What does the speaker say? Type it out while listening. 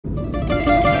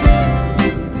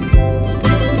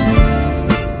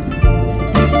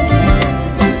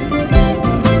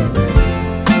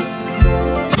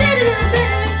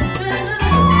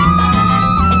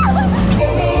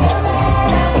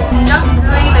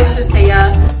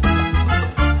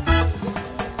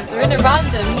We're in a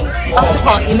random after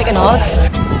party in MYKONOS.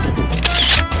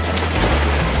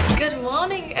 Good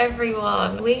morning,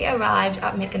 everyone. We arrived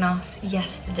at MYKONOS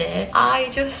yesterday.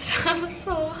 I'm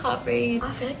so happy.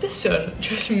 I feel like the sun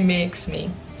just makes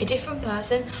me a different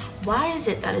person. Why is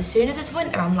it that as soon as it's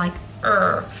winter, I'm like,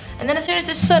 Urgh. And then as soon as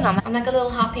it's sun, I'm like a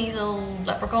little happy little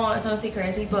leprechaun. It's honestly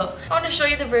crazy, but I want to show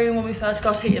you the room when we first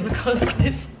got here because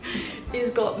this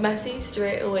has got messy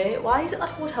straight away. Why is it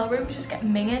like hotel rooms just get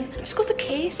minging? Just because the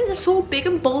cases are so big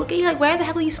and bulky. Like, where the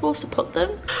hell are you supposed to put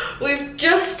them? We've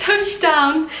just touched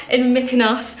down in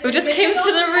MYKONOS. We just came to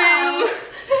the room.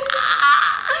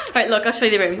 Right, look, I'll show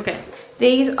you the room. Okay.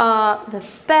 These are the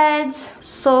beds.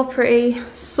 So pretty,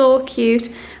 so cute.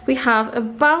 We have a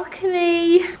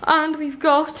balcony and we've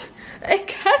got a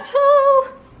kettle.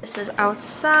 This is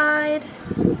outside.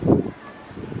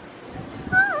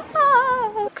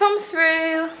 Come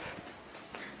through.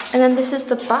 And then this is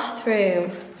the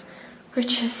bathroom,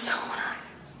 which is so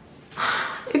nice.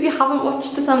 If you haven't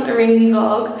watched the Santorini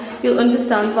vlog, you'll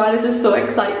understand why this is so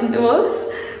exciting to us.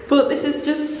 But this is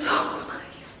just so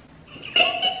nice.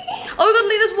 Oh, we got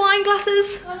Lena's wine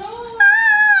glasses.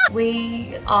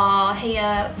 We are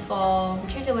here for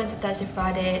Tuesday, Wednesday, Thursday,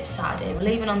 Friday, Saturday. We're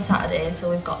leaving on Saturday, so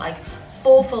we've got like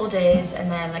 4 full days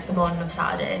and then like the morning of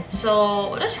Saturday.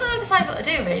 So we're just trying to decide what to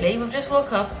do really. We've just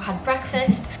woke up, had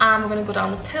breakfast, and we're gonna go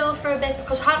down the pool for a bit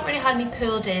because we haven't really had any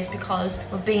pool days because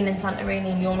we've been in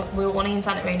Santorini and we were only in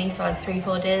Santorini for like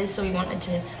 3-4 days, so we wanted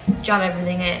to jam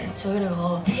everything in. So we're gonna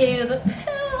go to the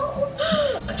pool.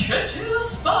 A trip to the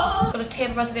spa. Got a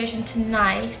table reservation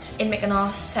tonight in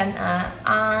MYKONOS Centre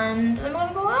and then we're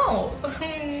gonna go out.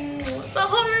 It's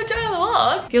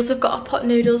 $100. We also got our pot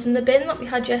noodles in the bin that we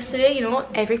had yesterday. You know what?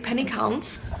 Every penny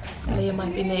counts. Leah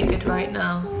might be naked right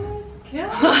now.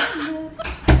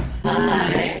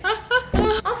 Hi.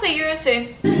 I'll see you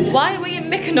soon. Why are we in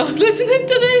MYKONOS listening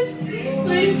to this?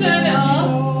 Please turn it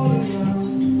off.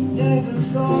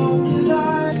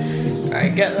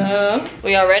 Alright, get there.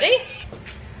 We are ready?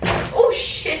 Oh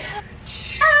shit!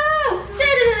 Oh!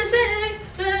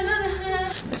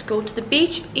 Let's go to the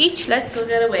beach. Let's go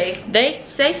get away. They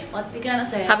say. What are you gonna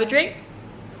say? Have a drink.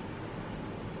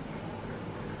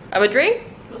 Have a drink.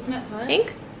 What's next one?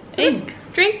 Ink. Ink.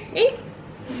 Drink. Ink.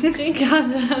 Drink.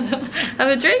 Have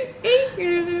a drink.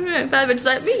 Ink. Bad bitch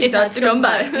like me. It's hard to come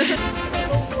by.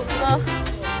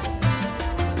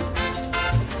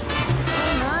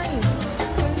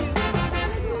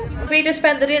 We just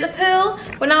spent the day at the pool.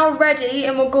 We're now ready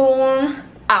and we're going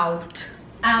out.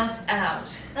 Out.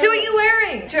 Who are you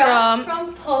wearing?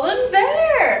 From Pull and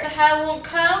Bear. The hair won't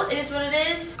curl, it is what it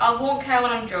is. I won't care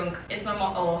when I'm drunk, is my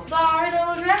motto. Sorry,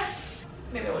 little dress.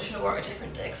 Maybe I should have worn a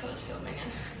different day because I was filming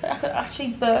it. I could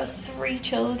actually birth 3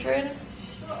 children.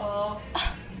 Oh.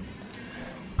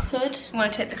 Could. I'm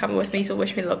gonna take the camera with me, so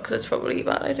wish me luck because it's probably a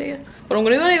bad idea. But I'm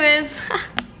gonna do it anyways.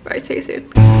 Right, see you soon.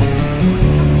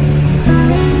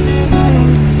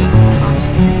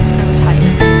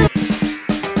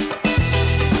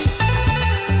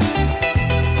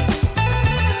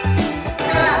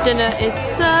 Dinner is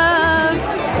served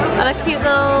at a cute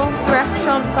little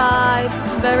restaurant vibe,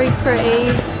 very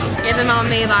pretty. Yeah, the mom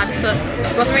made vibes, but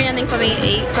it wasn't really anything for me to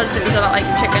eat because it was a lot like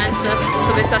chicken and stuff,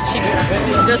 so this actually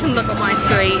doesn't look up my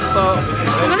street, but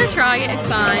I'm gonna try it, it's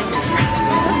fine.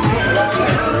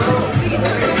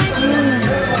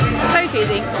 Very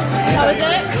cheesy. How is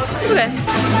it? Okay,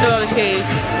 a lot of cheese.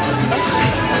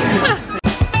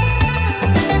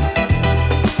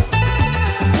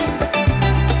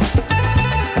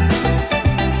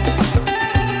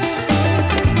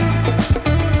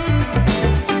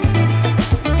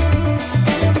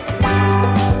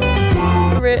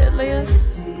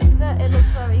 It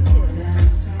looks very cute.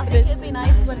 I think it'd be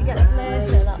nice when it gets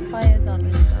later that fire's on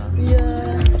and stuff.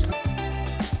 Yeah.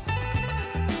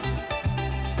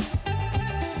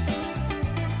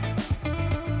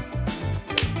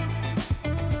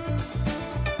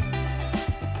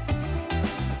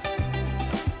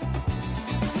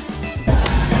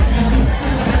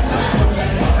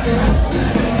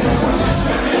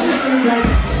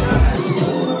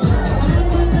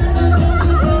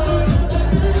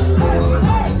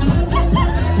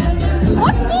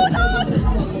 What's going on?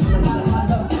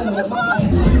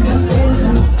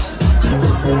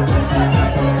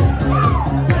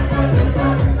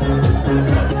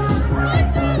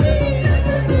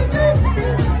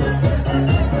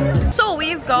 So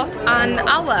we've got an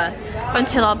hour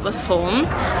until our bus home.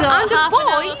 So and half an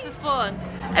hour for fun.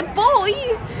 A boy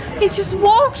he's just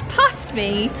walked past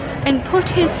me and put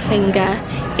his finger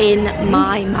in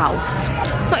my mouth.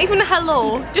 Not even a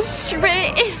hello, just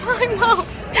straight in my mouth.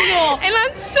 No. And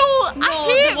I'm so, I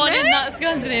hate the one men. in that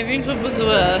Scandinavian club was the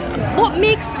worst. What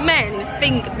makes men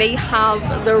think they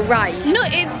have the right? No,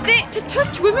 it's to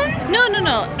touch women? No.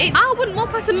 It's, I wouldn't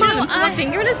walk past a man and put my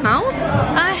finger in his mouth.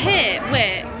 I hate,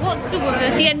 wait, what's the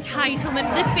word? The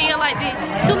entitlement. They feel like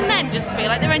some men just feel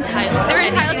like they're entitled. They're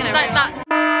entitled anything to and like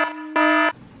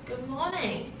that. Good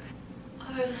morning.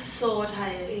 I was so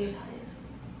tired. Are you tired?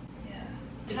 Yeah.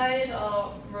 Tired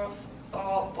or rough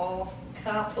or both.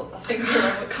 Can't put my finger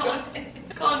on the corner.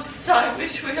 Can't decide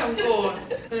which way I'm going.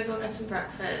 I'm gonna go get some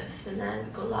breakfast and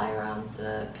then go lie around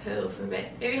the pool for a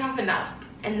bit. Maybe have a nap.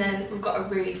 And then we've got a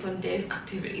really fun day of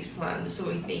activities planned, so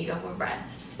we need our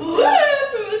rest. Woo!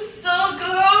 It was so good!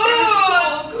 It was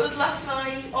so good last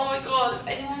night. Oh my god, if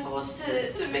anyone goes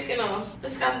to MYKONOS, the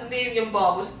Scandinavian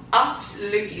bar was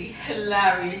absolutely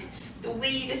hilarious. The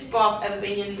weirdest bar I've ever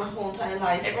been in my whole entire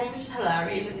life. Everyone was just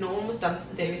hilarious and no one was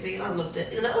dancing seriously and I loved it.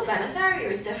 The little Venice area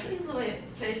is definitely the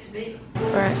place to be.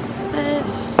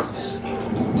 Breakfast.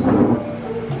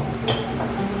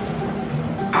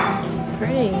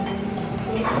 Pretty.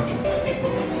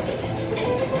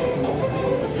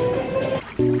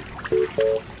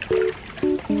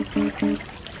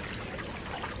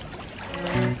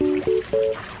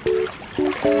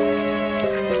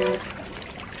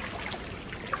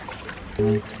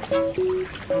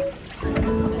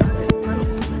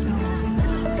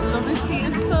 love this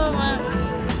here so much.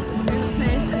 This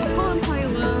place, the whole entire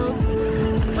world.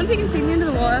 I wonder if you can see me under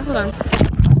the water. Hold on.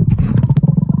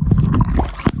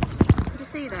 Can you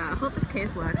see that? I hope this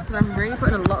case works because I'm really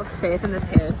putting a lot of faith in this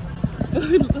case. I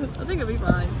think it'll be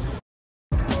fine.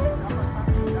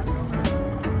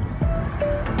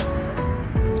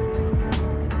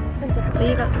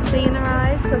 You got the sea in her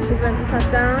eyes, so she's went and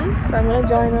sat down. So I'm gonna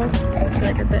join her. I feel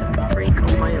like a bit of a freak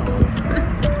on my own.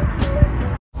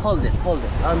 Hold it,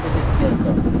 under the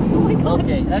filter. Oh my god.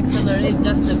 Okay, accelerate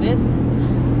just a bit.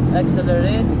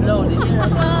 Accelerate slowly.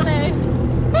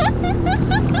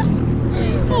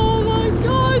 Oh my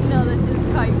god! No, this is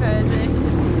quite crazy.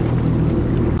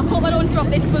 I hope I don't drop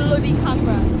this bloody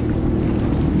camera.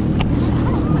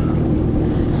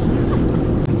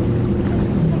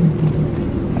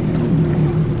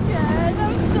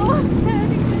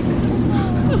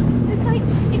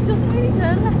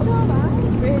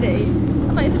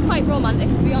 This is quite romantic,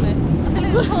 to be honest. I feel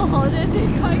like the whole holiday is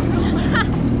really quite romantic.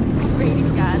 I'm really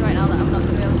scared right now that I'm not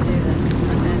going to be able to do this.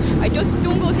 Okay. I just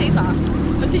don't go too fast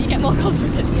until you get more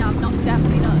confident. Yeah, I'm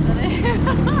definitely not done it.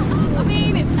 I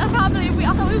mean, I can't believe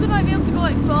I thought we were going to be able to go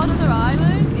explore another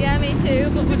island. Yeah, me too,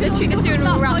 but we're literally just doing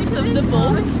wraps of the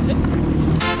boat.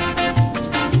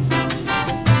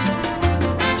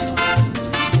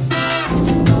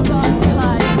 Oh god, you're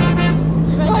like,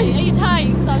 ready? Are you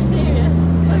tight? Because I'm serious.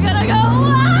 We're gonna go. Go.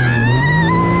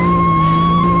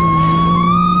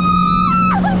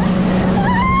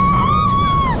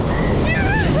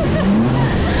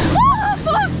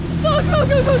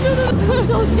 I'm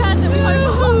so scared that we might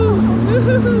fall.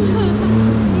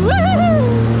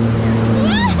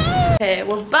 Okay,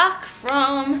 we're back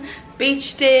from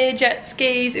beach day, jet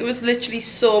skis. It was literally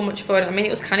so much fun. I mean, it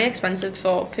was kind of expensive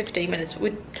for 15 minutes,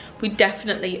 but we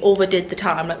definitely overdid the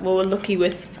time. Like, we were lucky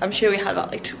with, I'm sure we had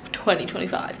about like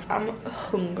 20-25. I'm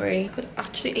hungry. I could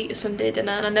actually eat a Sunday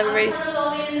dinner and I never really,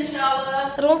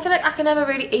 I don't feel like I can ever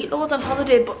really eat loads on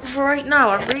holiday, but for right now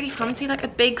I really fancy like a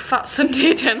big fat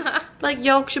Sunday dinner. Like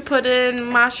Yorkshire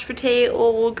pudding, mashed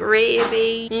potato,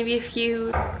 gravy, maybe a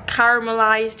few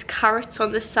caramelized carrots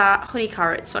on the side, honey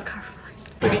carrots, not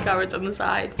caramelized, honey carrots on the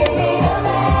side.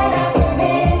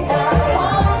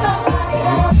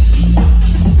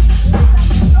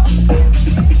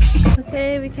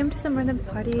 Okay, we came to some random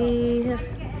party.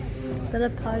 Little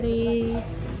party.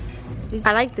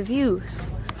 I like the view.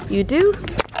 You do?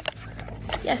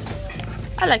 Yes,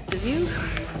 I like the view.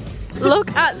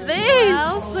 Look at this!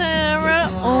 Wow, Sarah.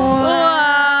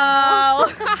 Wow!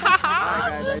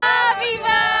 Happy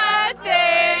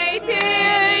birthday to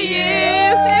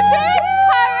you!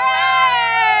 Hooray!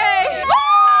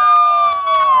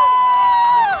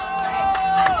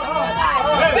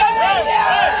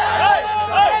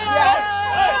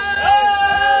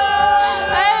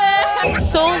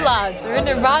 So lads, we're in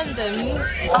a random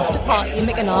after party in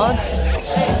MYKONOS.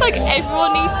 Like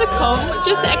everyone needs to come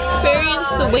just to experience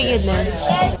the weirdness.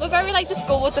 We're very like just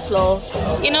go with the flow,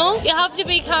 you know? You have to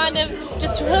be kind of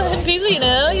just people, you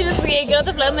know? You just really go with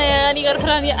the flow, man. You gotta put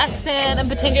on your accent and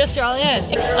pretend you're Australian.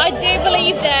 I do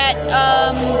believe that,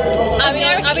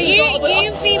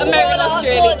 you've been more like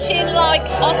watching like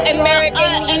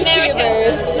American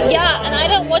YouTubers. Yeah, and I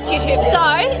don't watch YouTube.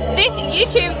 So, this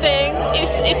YouTube thing is,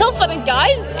 it's all fun and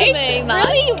games to me, man.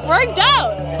 Really worked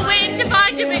out. We're to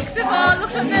find a mix of all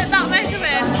look at that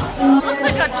measurement. It looks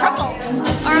like a triple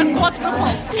or a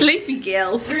quadruple. Sleepy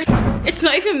girls. It's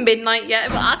not even midnight yet,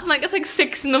 but acting like it's like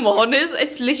 6 in the morning.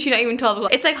 It's literally not even 12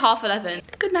 o'clock. It's like 11:30.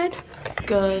 Good night.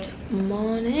 Good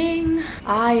morning.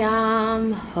 I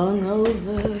am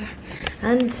hungover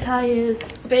and tired.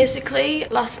 Basically,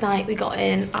 last night we got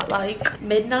in at like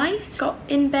midnight. Got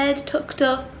in bed, tucked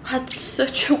up. Had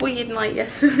such a weird night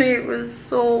yesterday. It was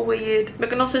so weird.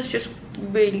 MYKONOS is just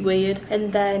really weird.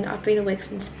 And then I've been awake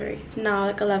since 3. It's now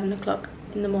like 11 o'clock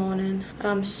in the morning and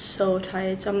I'm so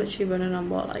tired, so I'm literally running on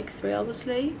what, like 3 hours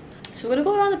sleep. So we're gonna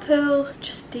go around the pool,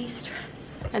 just de-stress,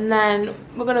 and then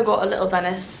we're gonna go to Little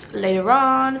Venice later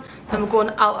on. Then we're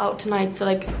going out tonight, so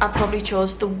like I probably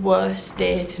chose the worst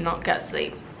day to not get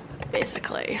sleep,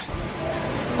 basically.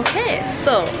 Okay,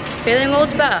 so feeling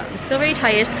loads better. I'm still really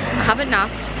tired. I haven't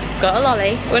napped, got a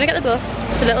lolly. We're gonna get the bus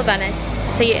to Little Venice,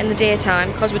 see it in the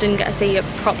daytime, because we didn't get to see it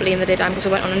properly in the daytime because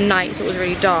we went on a night, so it was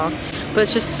really dark. But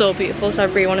it's just so beautiful, so I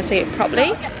really want to see it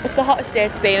properly. It's the hottest day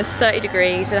it's been. It's 30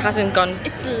 degrees. It hasn't gone.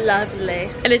 It's lovely.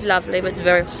 It is lovely, but it's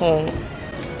very hot.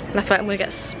 And I feel like I'm gonna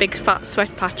get big fat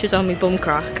sweat patches on my bum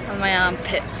crack On my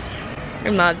armpits.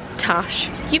 and my tash.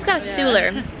 You've got a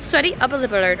Suler. Sweaty upper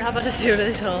How about a suit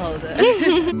of the holder?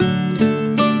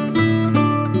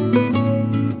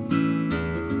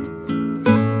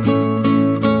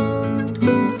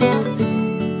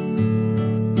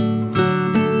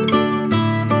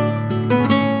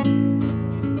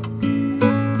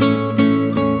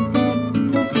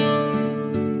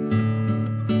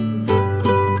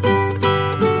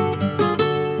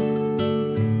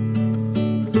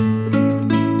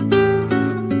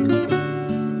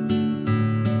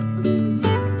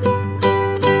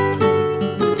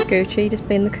 Gucci just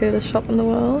being the coolest shop in the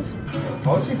world.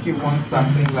 Also, if you want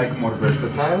something like more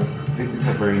versatile, this is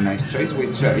a very nice choice,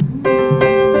 which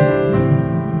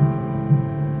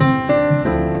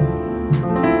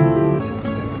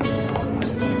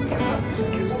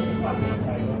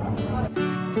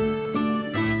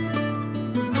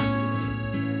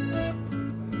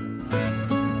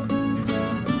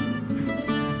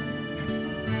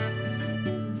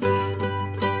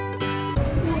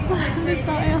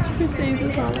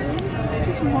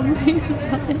There's one piece of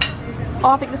salad. Oh,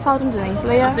 I think the salad underneath,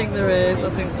 Leah. I think there is.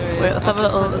 Wait, let's have a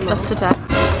little, let's test.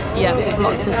 Yeah, with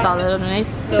lots of salad underneath.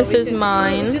 This is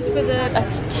mine. It's just for the,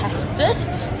 let's test it.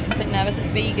 I think now this is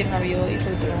vegan ravioli,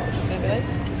 so we don't know what it's going to be like.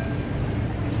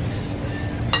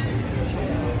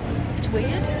 It's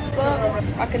weird, but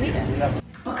I can eat it.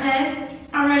 Okay,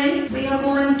 I'm ready. We are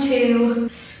going to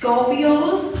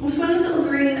Scorpios. I'm just wearing this little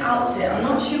green outfit. I'm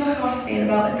not sure how I feel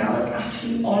about it now it's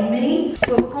actually on me. But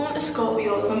we're going to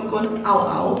Scorpios, so I'm going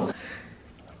out.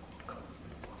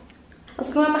 I was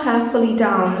going to wear my hair fully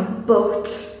down, but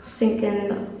I was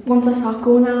thinking once I start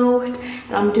going out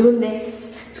and I'm doing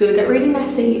this, it's going to get really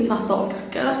messy, so I thought I'd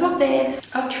just get it off my face.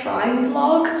 I've tried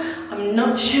vlog. I'm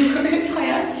not sure if I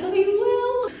actually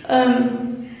will.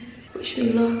 Wish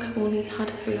me luck. I've only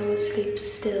had 3 hours sleep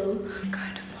still. I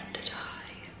kind of want to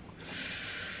die,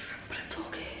 but it's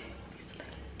okay.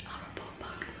 I'll report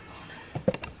back in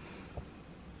the morning.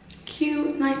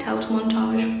 Cute night out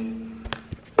montage.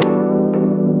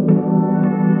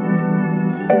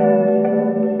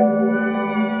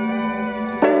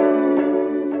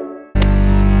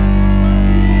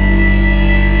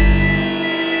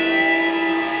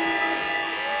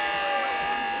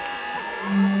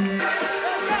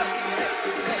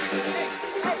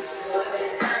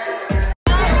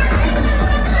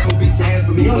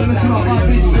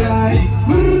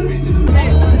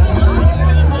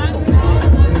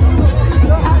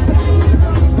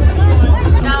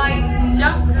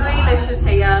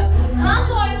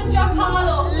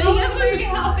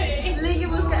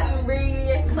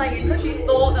 Because she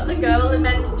thought that the girl had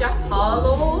meant Jack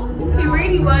Harlow. We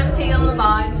really weren't feeling the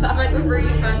vibes, but I feel like we've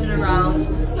really turned it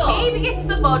around. So maybe it's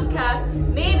the vodka,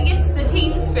 maybe it's the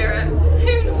teen spirit.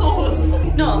 Who knows?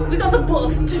 No, we got the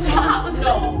bus to town.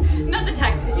 No, not the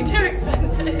taxi, too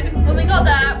expensive. When we got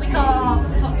there, we thought,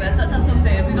 oh fuck this, let's have some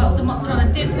food. We got some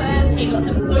mozzarella dippers, he got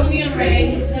some onion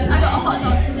rings, I got a hot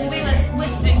dog. We're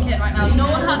stinking right now.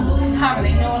 No one has,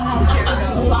 apparently, no one has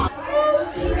Kira.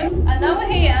 And now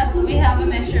we're here, we have a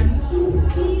mission.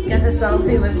 Get a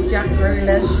selfie with Jack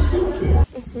Grealish.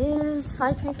 It is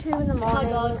 5:32 in the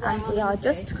morning and we are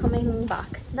just coming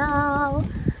back now.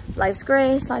 Life's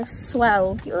great, life's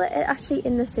swell. People are actually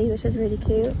in the sea, which is really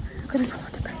cute. I'm gonna go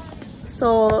to bed.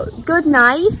 So, good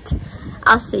night.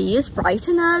 I'll see you bright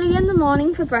and early in the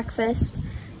morning for breakfast.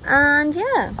 And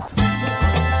yeah.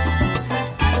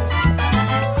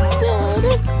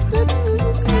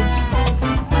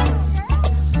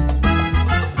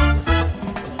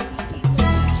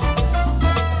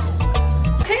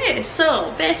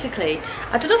 So basically,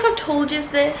 I don't know if I've told you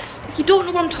this. If you don't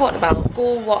know what I'm talking about,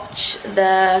 go watch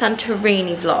the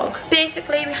Santorini vlog.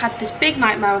 Basically, we had this big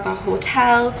nightmare with our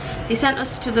hotel. They sent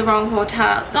us to the wrong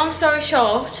hotel. Long story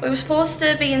short, we were supposed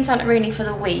to be in Santorini for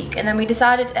the week, and then we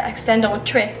decided to extend our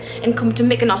trip and come to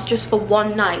MYKONOS just for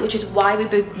one night, which is why we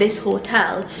booked this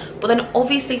hotel. But then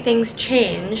obviously things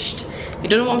changed. If you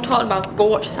don't know what I'm talking about, go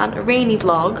watch the Santorini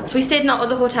vlog. So we stayed in our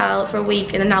other hotel for a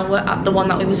week, and then now we're at the one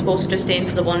that we were supposed to just stay in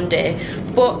for the one day.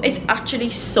 But it's actually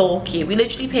so cute. We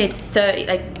literally paid 30,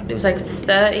 like, it was like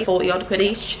 30, 40 odd quid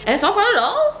each. And it's not fun at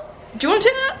all. Do you want to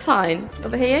do that? Fine.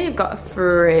 Over here, you've got a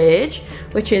fridge,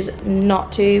 which is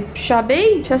not too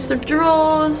shabby. Chest of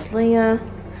drawers, the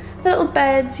little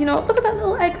beds, you know, look at that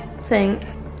little egg thing.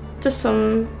 Just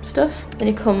some stuff. Then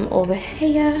you come over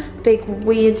here, big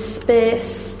weird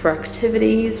space for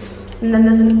activities. And then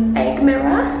there's an egg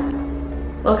mirror.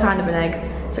 Well, kind of an egg.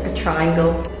 It's like a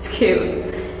triangle. It's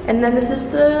cute. And then this is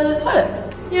the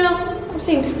toilet. You know, I've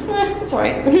seen, it's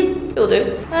alright. It'll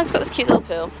do. And it's got this cute little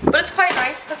pool. But it's quite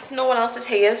nice because no one else is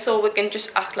here, so we can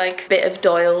just act like a bit of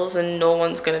Doyles and no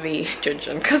one's gonna be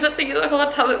judging. Because at the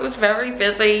hotel it was very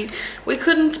busy. We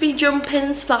couldn't be jumping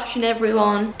and splashing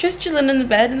everyone. Just chilling in the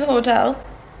bed in the hotel.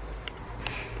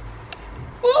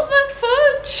 What the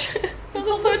fudge? There's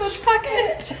a fudge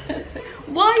packet.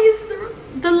 Why is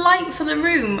the light for the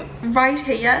room right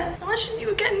here? Imagine you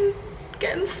were getting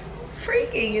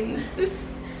freaky and this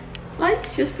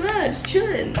light's just there, just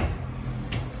chilling.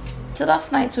 So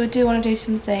last night, so we do want to do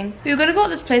something. We were going to go to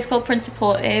this place called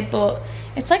Principate, but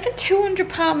it's like a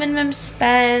 £200 minimum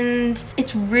spend.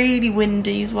 It's really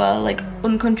windy as well, like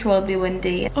uncontrollably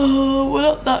windy. Oh, we're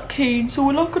not that keen, so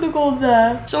we're not going to go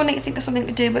there. So I need to think of something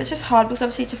to do, but it's just hard because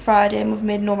obviously it's a Friday and we've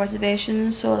made no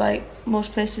reservations. So like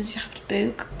most places you have to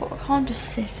book, but I can't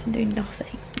just sit and do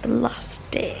nothing. The last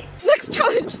day. Next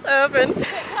challenge, serving. Wait,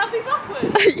 can I be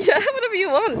backwards? Yeah, whatever you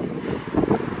want.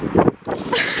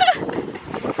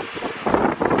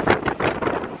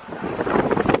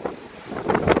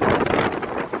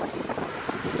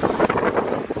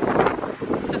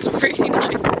 This is really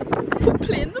nice. We're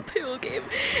playing the pool game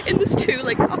and there's two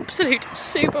like absolute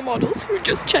supermodels who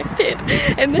just checked in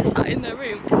and they're sat in their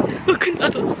room and they're looking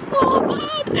at us so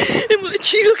bad and we're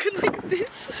literally looking like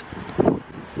this. I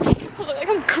look like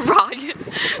I'm crying.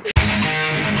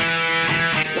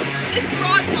 This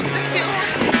broad's not secure.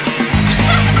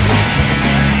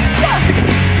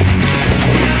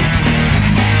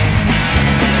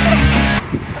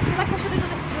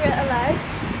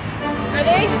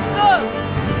 Ready? Go!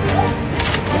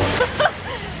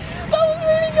 That was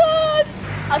really good!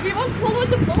 I'll keep on swallowing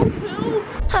the full pool.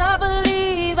 I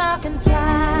believe I can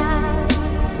fly.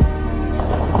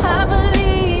 I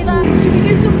believe I can. Should we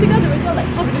do some together as well, like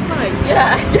having a fight?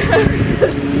 Yeah.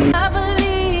 I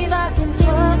believe I can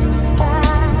touch the sky.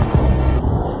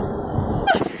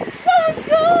 That was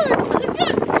good!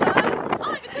 Oh, I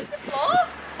just hit the floor.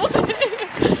 What's it?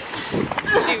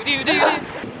 do.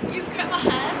 You grab my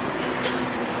hair.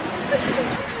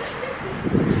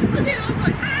 Okay, I was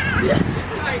like, ah! Yeah.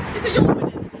 Right, is it your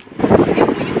winning? If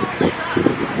we can go like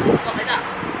that. Not like that.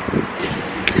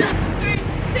 3,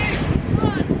 2,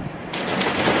 1.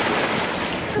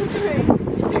 3,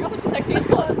 2, I was sexy as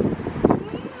God.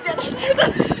 I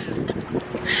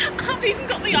haven't even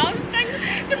got the arm strength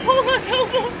to pull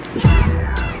myself up.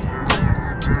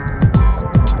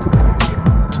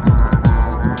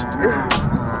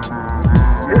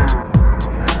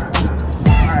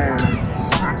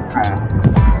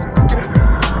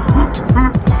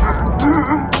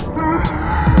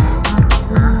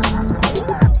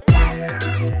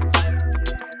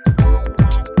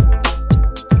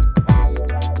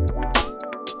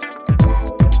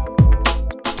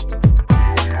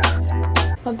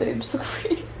 My boobs look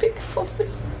really big from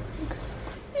this.